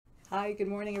Hi, good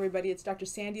morning, everybody. It's Dr.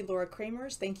 Sandy Laura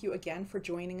Cremers. Thank you again for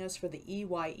joining us for the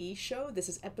EYE show. This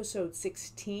is episode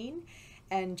 16.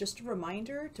 And just a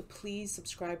reminder to please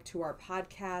subscribe to our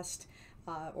podcast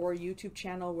or YouTube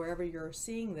channel, wherever you're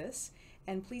seeing this,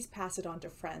 and please pass it on to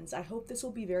friends. I hope this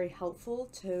will be very helpful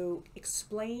to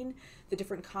explain the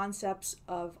different concepts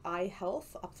of eye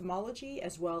health, ophthalmology,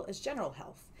 as well as general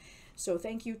health. So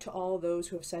thank you to all those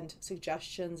who have sent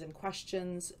suggestions and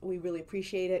questions. We really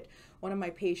appreciate it. One of my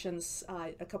patients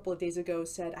a couple of days ago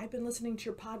said, I've been listening to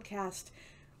your podcast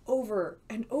over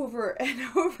and over and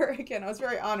over again. I was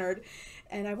very honored,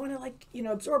 and I want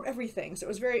to absorb everything. So it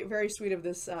was very, very sweet of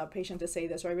this patient to say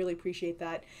this. So I really appreciate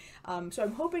that. So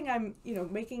I'm hoping I'm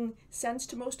making sense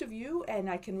to most of you, and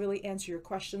I can really answer your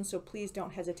questions. So please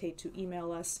don't hesitate to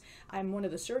email us. I'm one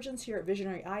of the surgeons here at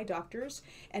Visionary Eye Doctors,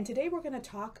 and today we're going to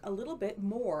talk a little bit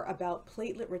more about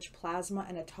platelet-rich plasma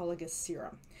and autologous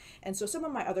serum. And so some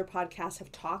of my other podcasts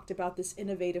have talked about this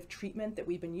innovative treatment that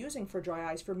we've been using for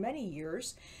dry eyes for many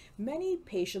years. Many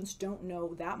patients don't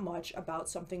know that much about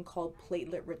something called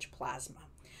platelet-rich plasma.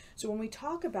 So when we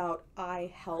talk about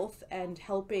eye health and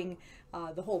helping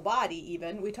the whole body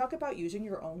even, we talk about using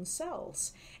your own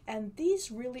cells. And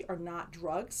these really are not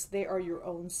drugs. They are your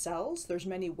own cells. There's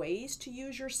many ways to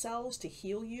use your cells to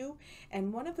heal you.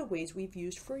 And one of the ways we've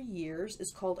used for years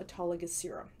is called autologous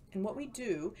serum. And what we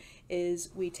do is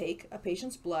we take a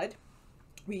patient's blood,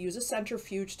 we use a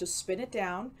centrifuge to spin it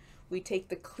down, we take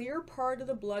the clear part of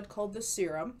the blood called the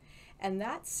serum, and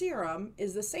that serum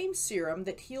is the same serum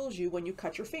that heals you when you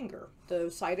cut your finger. The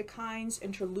cytokines,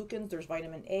 interleukins, there's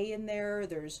vitamin A in there,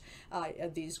 there's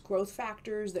these growth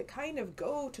factors that kind of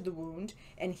go to the wound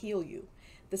and heal you.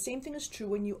 The same thing is true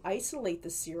when you isolate the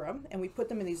serum, and we put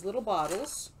them in these little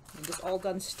bottles, and just all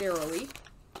done sterilely.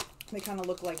 They kind of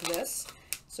look like this.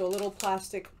 So a little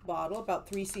plastic bottle, about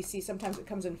 3 cc, sometimes it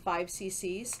comes in 5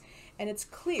 cc's, and it's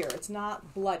clear, it's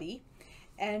not bloody,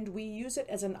 and we use it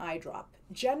as an eye drop.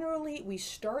 Generally, we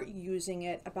start using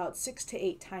it about 6 to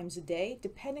 8 times a day,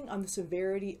 depending on the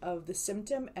severity of the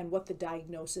symptom and what the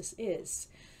diagnosis is.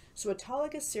 So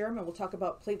autologous serum, and we'll talk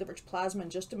about platelet-rich plasma in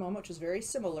just a moment, which is a very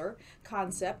similar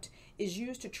concept, is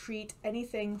used to treat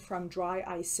anything from dry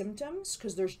eye symptoms,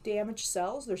 because there's damaged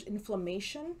cells, there's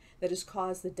inflammation that has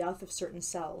caused the death of certain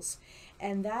cells.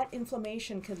 And that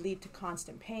inflammation can lead to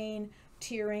constant pain,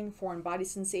 tearing, foreign body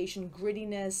sensation,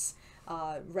 grittiness,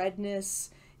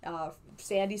 redness,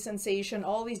 sandy sensation,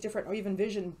 all these different, or even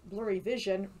vision, blurry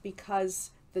vision,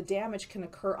 because the damage can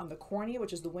occur on the cornea,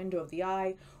 which is the window of the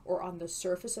eye, or on the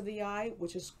surface of the eye,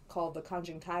 which is called the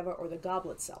conjunctiva or the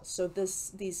goblet cells. So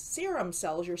these serum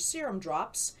cells, your serum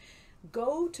drops,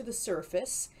 go to the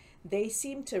surface. They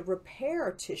seem to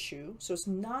repair tissue, so it's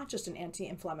not just an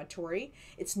anti-inflammatory,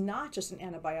 it's not just an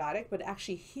antibiotic, but it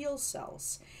actually heals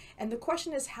cells. And the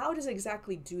question is, how does it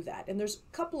exactly do that? And there's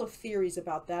a couple of theories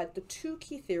about that. The two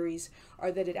key theories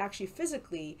are that it actually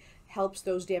physically helps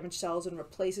those damaged cells and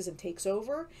replaces and takes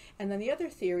over. And then the other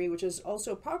theory, which is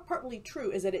also partly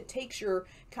true, is that it takes your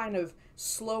kind of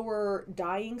slower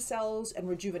dying cells and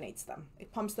rejuvenates them.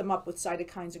 It pumps them up with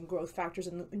cytokines and growth factors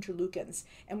and interleukins.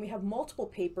 And we have multiple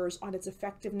papers on its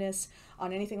effectiveness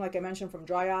on anything, like I mentioned, from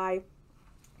dry eye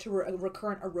to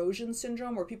recurrent erosion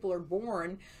syndrome, where people are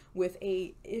born with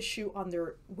a issue on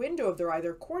their window of their eye,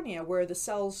 their cornea, where the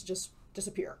cells just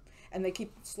disappear and they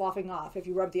keep sloughing off. If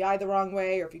you rub the eye the wrong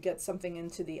way, or if you get something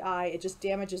into the eye, it just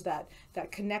damages that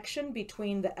connection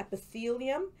between the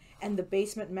epithelium and the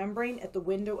basement membrane at the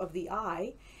window of the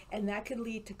eye, and that can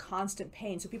lead to constant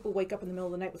pain. So people wake up in the middle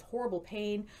of the night with horrible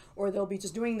pain, or they'll be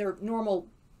just doing their normal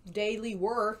daily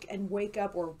work and wake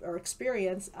up or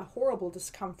experience a horrible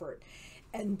discomfort.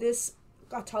 And this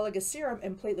autologous serum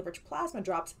and platelet-rich plasma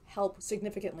drops help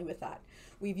significantly with that.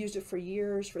 We've used it for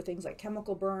years for things like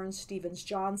chemical burns,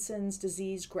 Stevens-Johnson's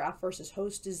disease, graft versus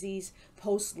host disease,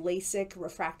 post-LASIK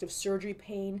refractive surgery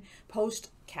pain,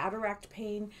 post-cataract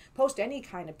pain, post any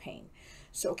kind of pain.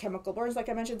 So chemical burns, like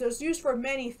I mentioned, those used for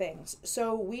many things.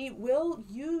 So we will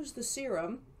use the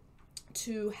serum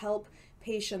to help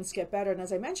patients get better. And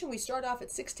as I mentioned, we start off at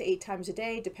 6 to 8 times a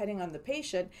day, depending on the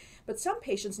patient, but some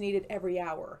patients need it every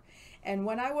hour. And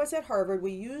when I was at Harvard,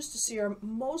 we used serum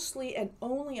mostly and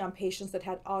only on patients that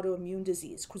had autoimmune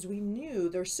disease, because we knew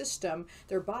their system,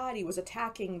 their body was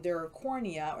attacking their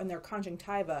cornea and their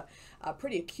conjunctiva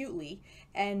pretty acutely,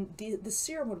 and the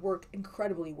serum would work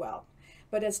incredibly well.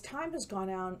 But as time has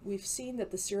gone on, we've seen that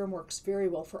the serum works very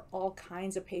well for all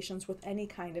kinds of patients with any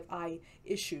kind of eye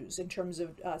issues in terms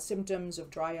of symptoms of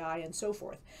dry eye and so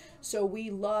forth. So we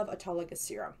love autologous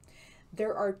serum.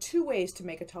 There are two ways to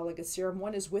make autologous serum.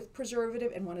 One is with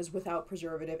preservative and one is without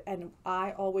preservative. And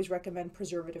I always recommend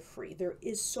preservative free. There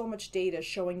is so much data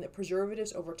showing that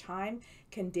preservatives over time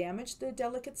can damage the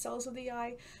delicate cells of the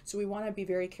eye. So we want to be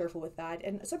very careful with that.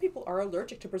 And some people are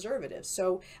allergic to preservatives.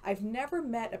 So I've never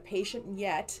met a patient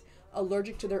yet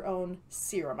allergic to their own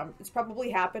serum. It's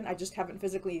probably happened. I just haven't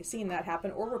physically seen that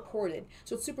happen or reported.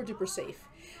 So it's super duper safe.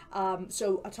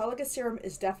 So autologous serum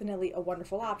is definitely a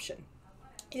wonderful option.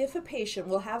 If a patient,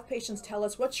 we'll have patients tell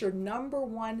us, what's your number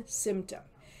one symptom?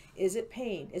 Is it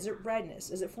pain? Is it redness?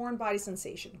 Is it foreign body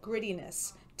sensation,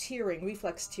 grittiness, tearing,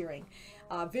 reflex tearing,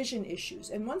 vision issues?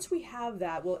 And once we have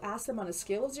that, we'll ask them on a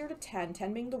scale of 0 to 10,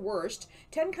 10 being the worst,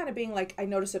 10 kind of being like, I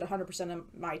notice it 100% of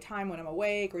my time when I'm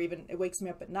awake, or even it wakes me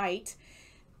up at night.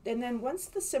 And then once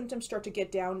the symptoms start to get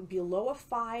down below a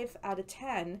 5 out of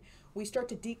 10, we start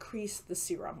to decrease the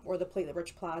serum or the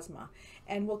platelet-rich plasma.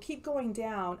 And we'll keep going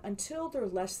down until they're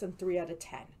less than 3 out of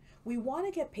 10. We want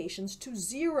to get patients to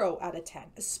 0 out of 10,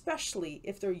 especially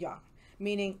if they're young,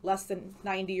 meaning less than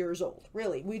 90 years old.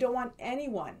 Really, we don't want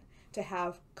anyone to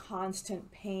have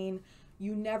constant pain.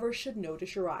 You never should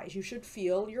notice your eyes. You should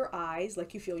feel your eyes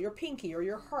like you feel your pinky or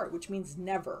your heart, which means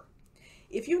never.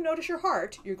 If you notice your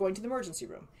heart, you're going to the emergency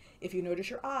room. If you notice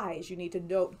your eyes, you need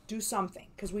to do something,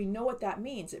 because we know what that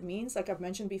means. It means, like I've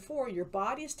mentioned before, your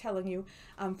body is telling you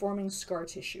I'm forming scar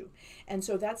tissue. And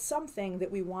so that's something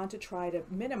that we want to try to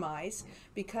minimize,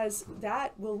 because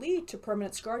that will lead to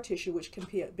permanent scar tissue, which can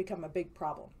become a big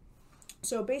problem.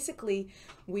 So basically,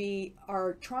 we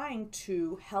are trying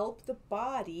to help the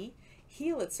body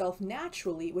heal itself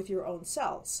naturally with your own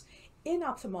cells. In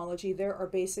ophthalmology, there are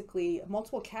basically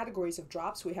multiple categories of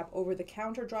drops. We have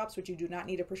over-the-counter drops, which you do not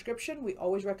need a prescription. We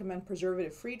always recommend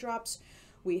preservative-free drops.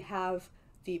 We have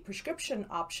the prescription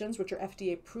options, which are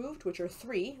FDA approved, which are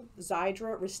 3,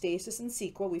 Xiidra, Restasis, and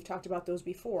Cequa. We've talked about those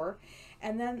before.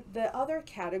 And then the other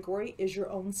category is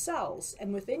your own cells.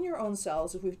 And within your own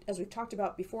cells, as we've talked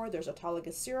about before, there's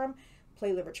autologous serum,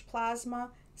 platelet-rich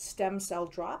plasma, stem cell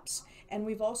drops, and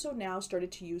we've also now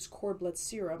started to use cord blood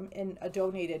serum in a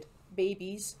donated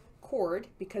baby's cord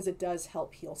because it does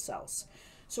help heal cells.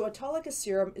 So autologous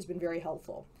serum has been very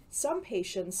helpful. Some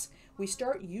patients, we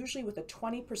start usually with a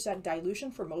 20%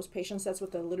 dilution. For most patients, that's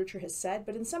what the literature has said,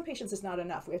 but in some patients it's not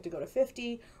enough. We have to go to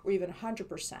 50 or even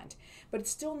 100%. But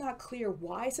it's still not clear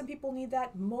why some people need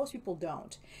that. Most people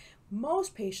don't.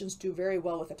 Most patients do very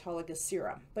well with autologous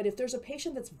serum, but if there's a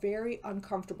patient that's very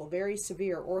uncomfortable, very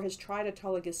severe, or has tried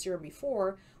autologous serum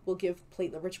before, we'll give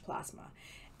platelet-rich plasma.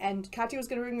 And Katya was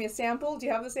going to bring me a sample. Do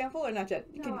you have the sample or not yet?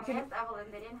 No, I asked Evelyn.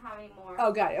 They didn't have any more.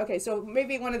 Oh, got it. Okay, so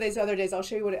maybe one of these other days I'll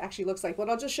show you what it actually looks like. But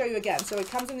I'll just show you again. So it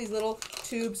comes in these little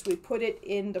tubes. We put it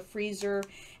in the freezer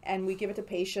and we give it to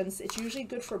patients. It's usually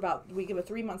good for we give a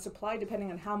 3-month supply depending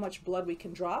on how much blood we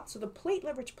can drop. So the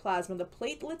platelet-rich plasma, the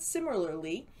platelets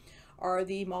similarly, are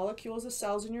the molecules of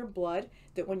cells in your blood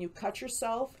that when you cut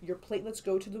yourself, your platelets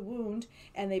go to the wound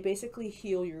and they basically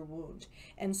heal your wound.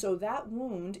 And so that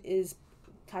wound is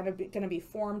kind of going to be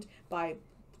formed by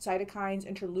cytokines,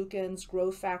 interleukins,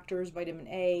 growth factors, vitamin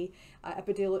A,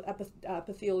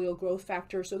 epithelial growth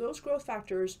factors. So those growth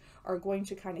factors are going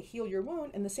to kind of heal your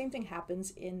wound, and the same thing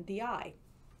happens in the eye.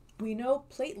 We know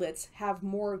platelets have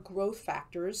more growth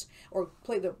factors, or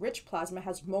platelet-rich plasma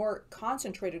has more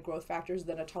concentrated growth factors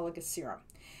than autologous serum.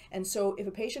 And so if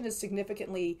a patient is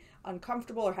significantly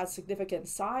uncomfortable or has significant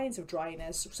signs of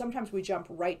dryness, sometimes we jump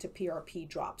right to PRP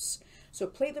drops. So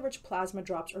platelet-rich plasma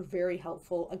drops are very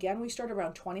helpful. Again, we start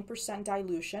around 20%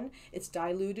 dilution. It's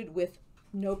diluted with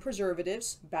no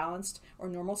preservatives, balanced or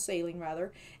normal saline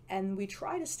rather, and we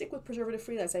try to stick with preservative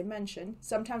free as I mentioned.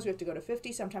 Sometimes we have to go to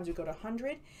 50, sometimes we go to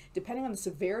 100, depending on the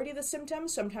severity of the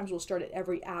symptoms. Sometimes we'll start it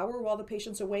every hour while the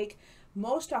patient's awake.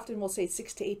 Most often we'll say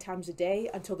 6 to 8 times a day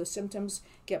until the symptoms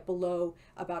get below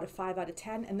about a 5 out of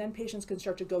 10, and then patients can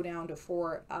start to go down to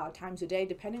 4 times a day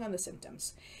depending on the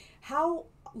symptoms. How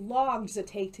long does it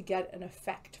take to get an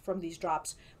effect from these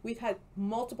drops? We've had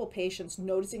multiple patients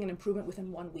noticing an improvement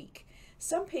within 1 week.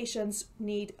 Some patients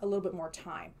need a little bit more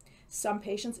time. Some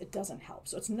patients, it doesn't help.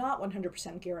 So it's not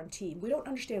 100% guaranteed. We don't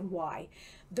understand why.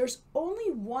 There's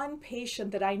only one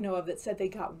patient that I know of that said they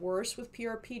got worse with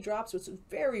PRP drops, which is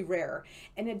very rare.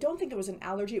 And I don't think it was an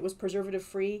allergy. It was preservative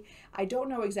free. I don't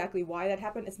know exactly why that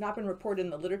happened. It's not been reported in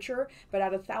the literature, but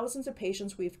out of thousands of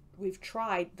patients we've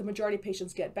tried, the majority of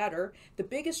patients get better. The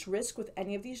biggest risk with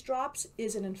any of these drops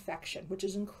is an infection, which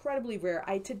is incredibly rare.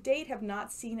 I to date have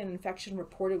not seen an infection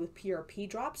reported with PRP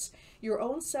drops. Your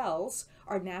own cells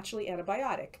are naturally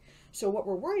antibiotic. So what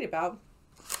we're worried about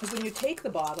is when you take the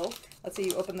bottle, let's say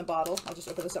you open the bottle, I'll just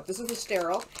open this up, this is a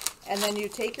sterile, and then you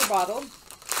take your bottle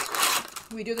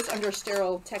We do this under a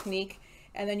sterile technique,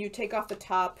 and then you take off the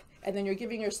top, and then you're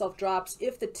giving yourself drops.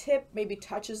 If the tip maybe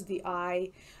touches the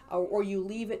eye, or you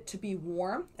leave it to be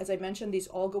warm, as I mentioned, these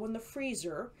all go in the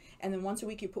freezer, and then once a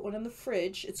week you put one in the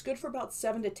fridge. It's good for about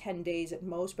 7 to 10 days at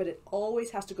most, but it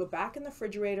always has to go back in the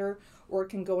refrigerator, or it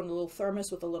can go in a little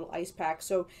thermos with a little ice pack.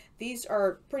 So these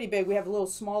are pretty big. We have little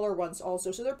smaller ones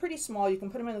also, so they're pretty small. You can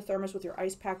put them in the thermos with your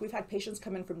ice pack. We've had patients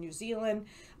come in from New Zealand,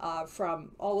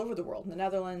 from all over the world, the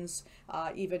Netherlands,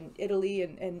 even Italy,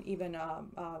 and even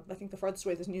I think the farthest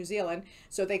away is New Zealand.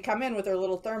 So they come in with their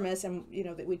little thermos, and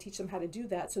that we teach them how to do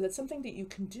that. So that's something that you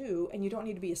can do, and you don't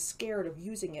need to be scared of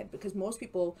using it, because most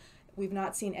people, we've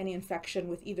not seen any infection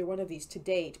with either one of these to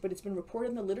date, but it's been reported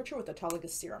in the literature with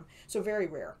autologous serum, so very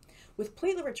rare. With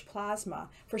platelet-rich plasma,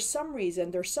 for some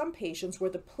reason, there's some patients where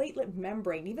the platelet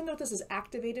membrane, even though this is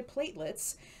activated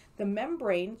platelets, the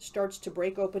membrane starts to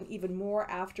break open even more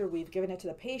after we've given it to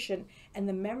the patient, and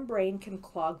the membrane can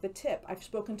clog the tip. I've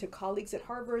spoken to colleagues at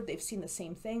Harvard. They've seen the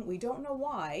same thing. We don't know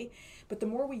why, but the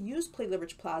more we use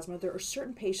platelet-rich plasma, there are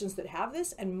certain patients that have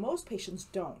this, and most patients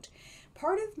don't.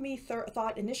 Part of me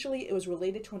thought initially it was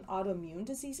related to an autoimmune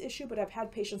disease issue, but I've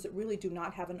had patients that really do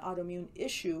not have an autoimmune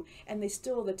issue, and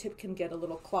the tip can get a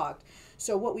little clogged.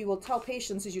 So what we will tell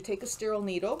patients is you take a sterile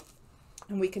needle,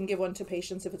 and we can give one to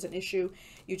patients if it's an issue.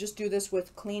 You just do this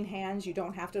with clean hands. You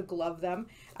don't have to glove them.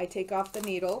 I take off the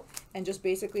needle and just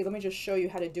basically, let me just show you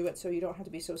how to do it so you don't have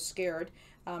to be so scared.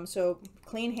 So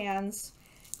clean hands.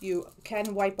 You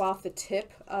can wipe off the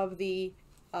tip of the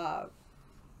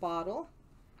bottle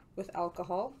with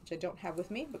alcohol, which I don't have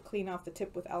with me, but clean off the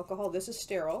tip with alcohol. This is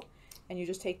sterile, and you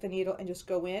just take the needle and just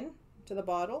go in to the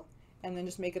bottle, and then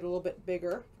just make it a little bit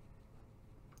bigger,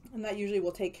 and that usually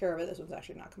will take care of it. This one's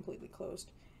actually not completely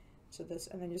closed, so this,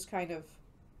 and then just kind of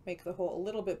make the hole a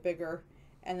little bit bigger,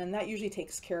 and then that usually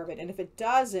takes care of it. And if it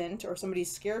doesn't, or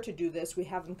somebody's scared to do this, we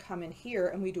have them come in here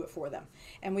and we do it for them,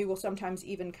 and we will sometimes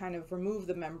even kind of remove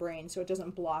the membrane so it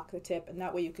doesn't block the tip, and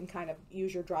that way you can kind of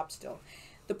use your drop still.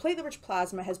 The platelet-rich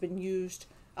plasma has been used,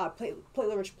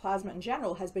 platelet-rich plasma in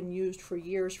general has been used for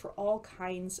years for all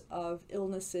kinds of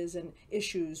illnesses and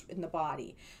issues in the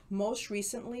body. Most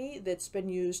recently, that's been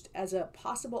used as a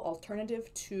possible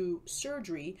alternative to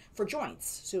surgery for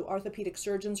joints. So orthopedic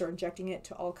surgeons are injecting it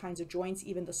to all kinds of joints,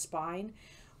 even the spine.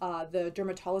 The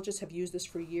dermatologists have used this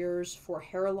for years for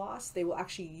hair loss. They will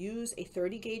actually use a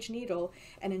 30-gauge needle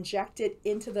and inject it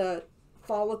into the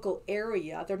follicle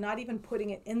area. They're not even putting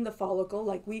it in the follicle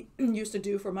like we used to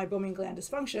do for meibomian gland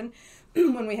dysfunction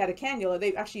when we had a cannula.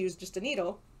 They actually use just a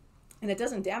needle, and it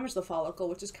doesn't damage the follicle,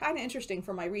 which is kind of interesting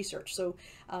for my research. So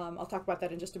I'll talk about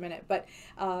that in just a minute. But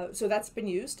so that's been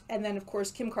used. And then, of course,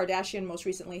 Kim Kardashian most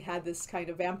recently had this kind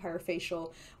of vampire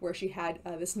facial where she had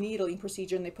this needling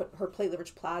procedure, and they put her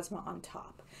platelet-rich plasma on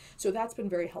top. So that's been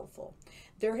very helpful.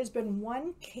 There has been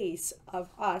one case of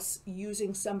us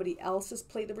using somebody else's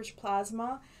platelet-rich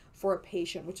plasma for a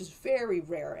patient, which is very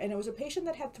rare. And it was a patient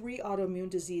that had 3 autoimmune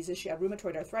diseases. She had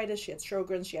rheumatoid arthritis, she had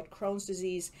Sjogren's, she had Crohn's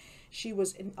disease. She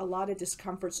was in a lot of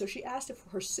discomfort. So she asked if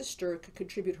her sister could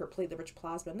contribute her platelet-rich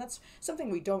plasma. And that's something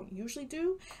we don't usually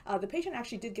do. The patient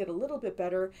actually did get a little bit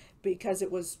better because it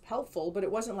was helpful, but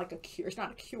it wasn't like a cure. It's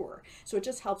not a cure. So it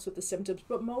just helps with the symptoms.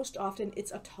 But most often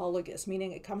it's autologous,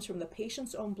 meaning it comes from the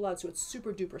patient's own blood. So it's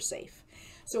super duper safe.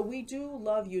 So we do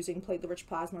love using platelet-rich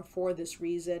plasma for this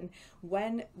reason.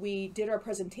 When we did our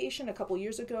presentation a couple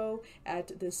years ago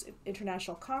at this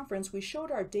international conference, we showed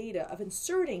our data of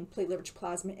inserting platelet-rich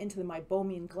plasma into the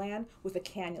meibomian gland with a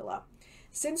cannula.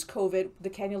 Since COVID, the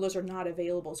cannulas are not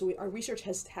available, so our research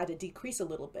has had to decrease a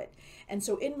little bit. And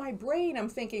so in my brain, I'm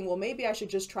thinking, well, maybe I should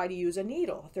just try to use a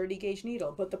needle, a 30-gauge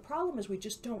needle. But the problem is we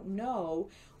just don't know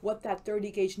what that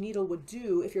 30-gauge needle would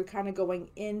do if you're kind of going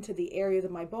into the area of the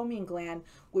meibomian gland.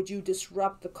 Would you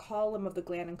disrupt the column of the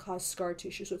gland and cause scar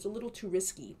tissue? So it's a little too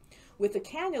risky. With the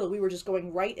cannula, we were just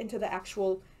going right into the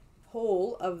actual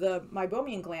hole of the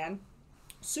meibomian gland.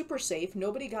 Super safe,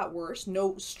 nobody got worse,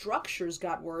 no structures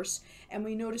got worse, and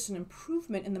we noticed an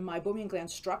improvement in the meibomian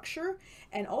gland structure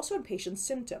and also in patients'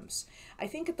 symptoms. I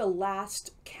think at the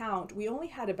last count, we only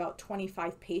had about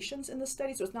 25 patients in the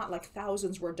study, so it's not like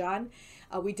thousands were done.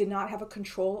 We did not have a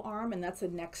control arm, and that's the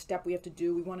next step we have to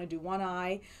do. We want to do one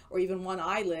eye or even one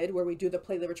eyelid where we do the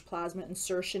platelet-rich plasma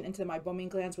insertion into the meibomian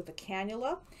glands with a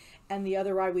cannula, and the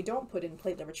other eye we don't put in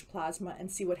platelet-rich plasma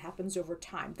and see what happens over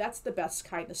time. That's the best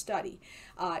kind of study,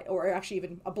 or actually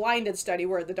even a blinded study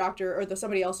where the doctor or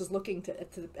somebody else is looking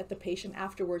at the patient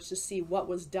afterwards to see what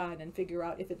was done and figure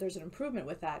out if there's an improvement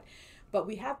with that. But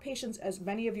we have patients, as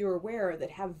many of you are aware,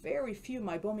 that have very few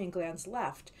meibomian glands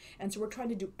left. And so we're trying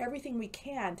to do everything we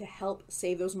can to help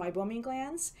save those meibomian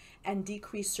glands and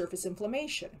decrease surface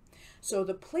inflammation. So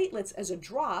the platelets as a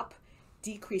drop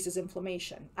decreases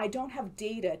inflammation. I don't have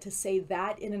data to say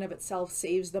that in and of itself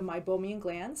saves the meibomian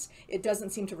glands. It doesn't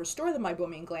seem to restore the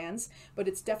meibomian glands, but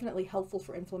it's definitely helpful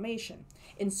for inflammation.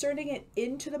 Inserting it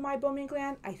into the meibomian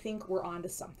gland, I think we're onto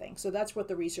something. So that's what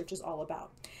the research is all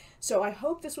about. So I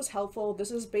hope this was helpful.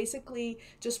 This is basically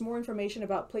just more information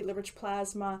about platelet-rich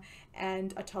plasma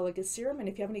and autologous serum. And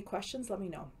if you have any questions, let me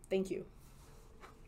know. Thank you.